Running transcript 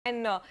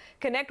And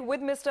connect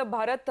with Mr.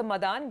 Bharat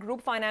Madan,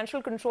 Group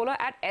Financial Controller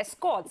at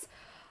Escorts.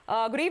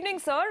 Good evening,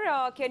 sir.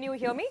 Can you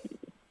hear me?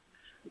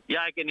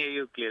 Yeah, I can hear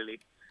you clearly.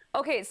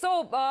 Okay,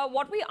 so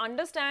what we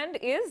understand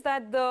is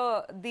that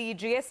the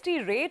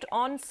GST rate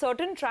on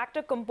certain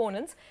tractor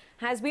components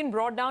has been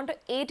brought down to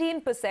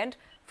 18%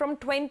 from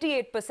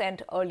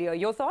 28% earlier.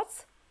 Your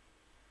thoughts?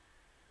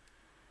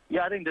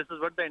 Yeah, I think this is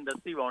what the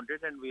industry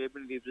wanted, and we have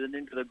been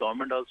representing to the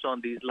government also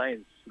on these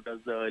lines, because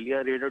the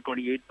earlier rate of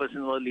 28%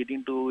 was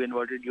leading to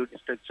inverted duty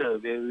structure,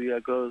 where we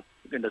across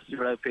industry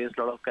would have faced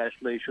a lot of cash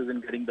flow issues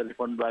in getting the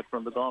refund back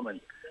from the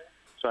government.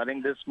 So I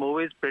think this move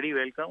is pretty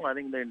welcome. I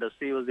think the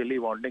industry was really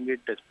wanting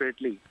it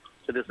desperately.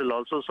 So this will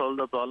also solve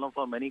the problem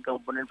for many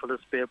components for the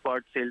spare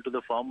part sale to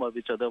the farmer,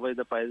 which otherwise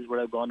the prices would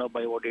have gone up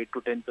by about 8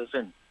 to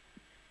 10%.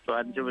 So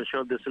I'm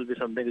sure this will be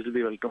something which will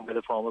be welcome by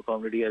the farmer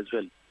community as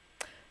well.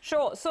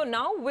 Sure. So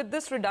now with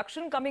this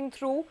reduction coming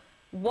through,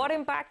 what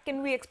impact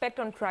can we expect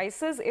on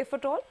prices, if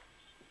at all?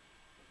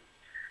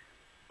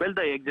 Well,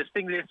 the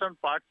existing rates on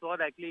parts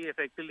were actually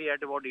effectively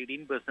at about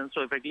 18%.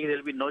 So effectively there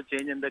will be no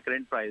change in the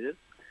current prices.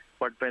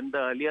 But when the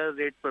earlier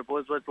rate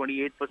proposed was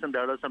 28%,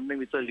 that was something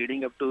which was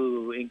leading up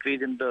to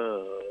increase in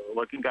the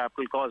working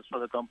capital costs for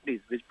the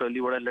companies, which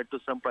probably would have led to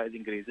some price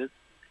increases.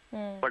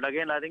 But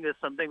again, I think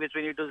it's something which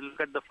we need to look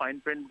at the fine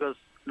print, because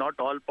not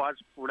all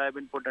parts would have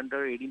been put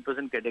under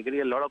 18% category.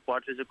 A lot of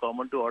parts which are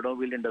common to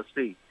automobile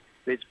industry,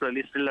 which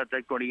probably still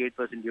attract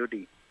 28%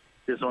 duty.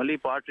 There's only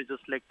parts which are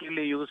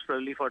selectively used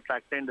probably for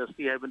tractor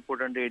industry have been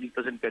put under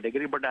 80%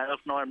 category. But as of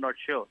now, I'm not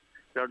sure.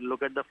 We have to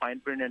look at the fine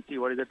print and see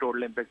what is the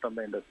total impact on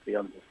the industry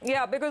on this.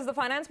 Yeah, because the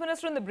finance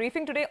minister in the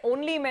briefing today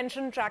only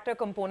mentioned tractor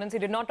components. He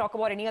did not talk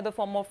about any other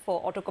form of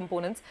auto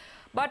components.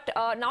 But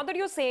now that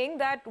you're saying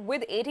that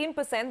with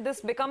 18%,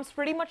 this becomes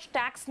pretty much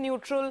tax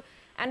neutral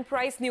and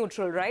price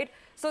neutral, right?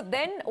 So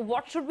then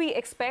what should we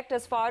expect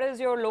as far as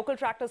your local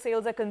tractor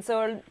sales are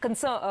concerned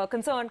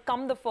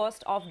come the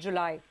 1st of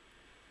July?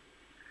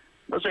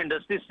 So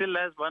industry still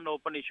has one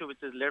open issue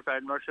which is left.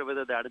 I'm not sure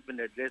whether that has been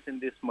addressed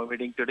in this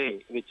meeting today,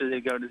 which is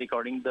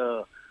regarding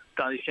the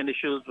transition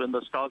issues when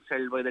the stocks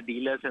held by the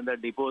dealers and the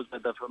depots by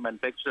the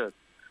manufacturers.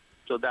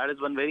 So that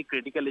is one very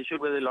critical issue,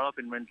 where a lot of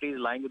inventory is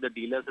lying with the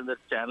dealers and the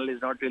channel is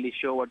not really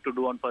sure what to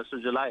do on 1st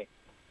of July.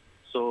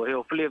 So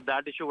hopefully if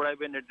that issue would have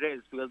been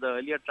addressed, because the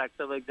earlier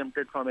tractors were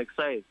exempted from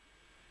excise,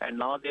 and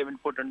now they have been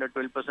put under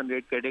 12%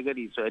 rate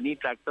category. So any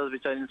tractors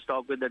which are in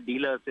stock with the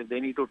dealers, if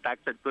they need to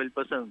tax at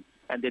 12%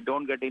 and they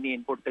don't get any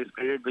input tax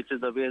credit, which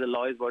is the way the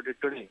law is worded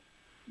today,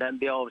 then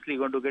they are obviously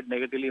going to get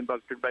negatively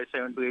impacted by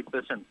 7 to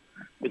 8%,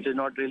 which is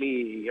not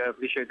really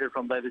appreciated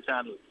from by the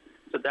channel.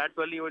 So that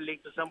probably will lead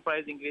to some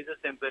price increases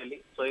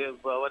temporarily. So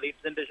our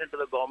representation to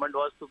the government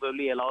was to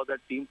probably allow that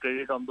team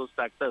credit on those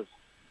tractors,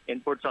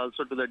 inputs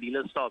also to the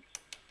dealer stocks.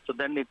 So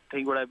then the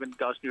thing would have been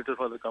cost neutral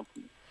for the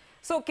company.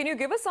 So can you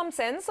give us some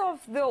sense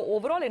of the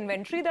overall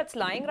inventory that's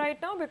lying right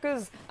now?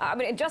 Because, I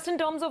mean, just in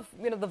terms of,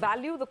 the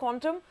value, the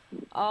quantum,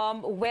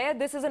 where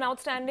this is an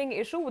outstanding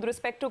issue with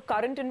respect to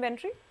current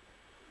inventory?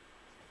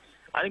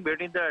 I think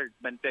between the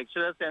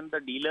manufacturers and the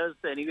dealers,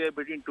 anywhere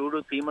between 2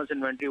 to 3 months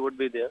inventory would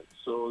be there.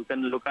 So you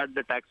can look at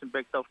the tax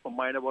impact of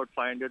combined about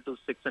 500 to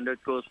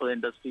 600 crores for the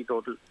industry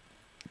total.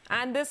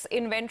 And this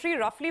inventory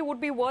roughly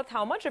would be worth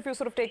how much if you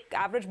sort of take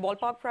average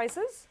ballpark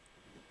prices?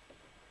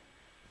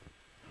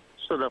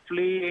 So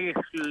roughly, if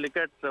you look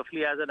at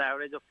roughly as an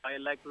average of 5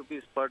 lakh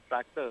rupees per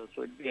tractor,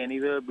 so it would be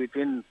anywhere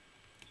between,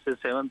 say,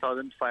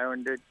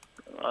 7,500,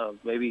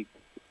 maybe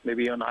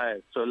even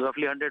higher. So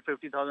roughly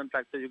 150,000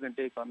 tractors you can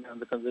take on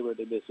the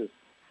conservative basis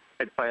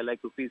at 5 lakh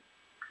rupees.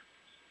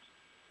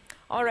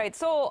 All right.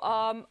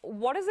 So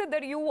what is it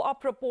that you are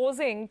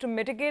proposing to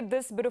mitigate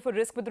this bit of a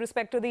risk with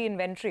respect to the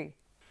inventory?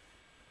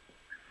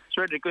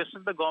 So it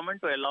requested the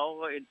government to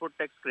allow input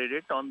tax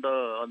credit on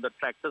the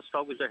tractor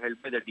stock which are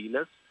held by the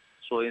dealers.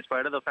 So in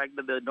spite of the fact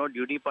that there are no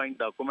duty-paying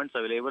documents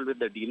available with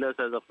the dealers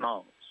as of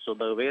now. So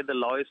the way the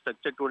law is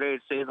structured today,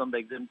 it says on the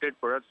exempted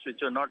products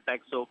which are not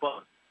taxed so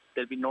far,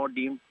 there will be no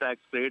deemed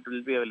tax credit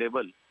will be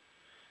available.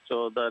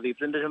 So the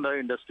representation of the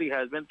industry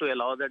has been to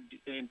allow that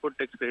input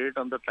tax credit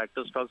on the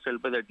tractor stocks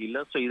held by the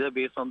dealers. So either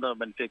based on the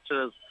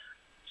manufacturer's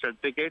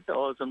certificate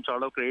or some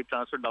sort of credit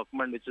transfer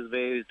document, which is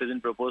where it has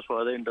been proposed for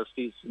other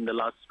industries in the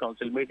last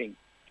council meeting.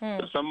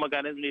 So some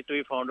mechanism need to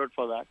be found out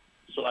for that.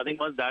 So I think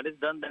once that is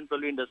done, then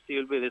probably industry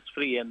will be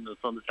risk-free and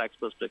from the tax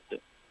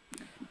perspective.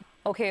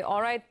 Okay.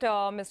 All right,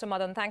 Mr.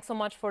 Madan, thanks so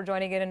much for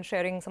joining in and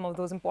sharing some of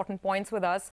those important points with us.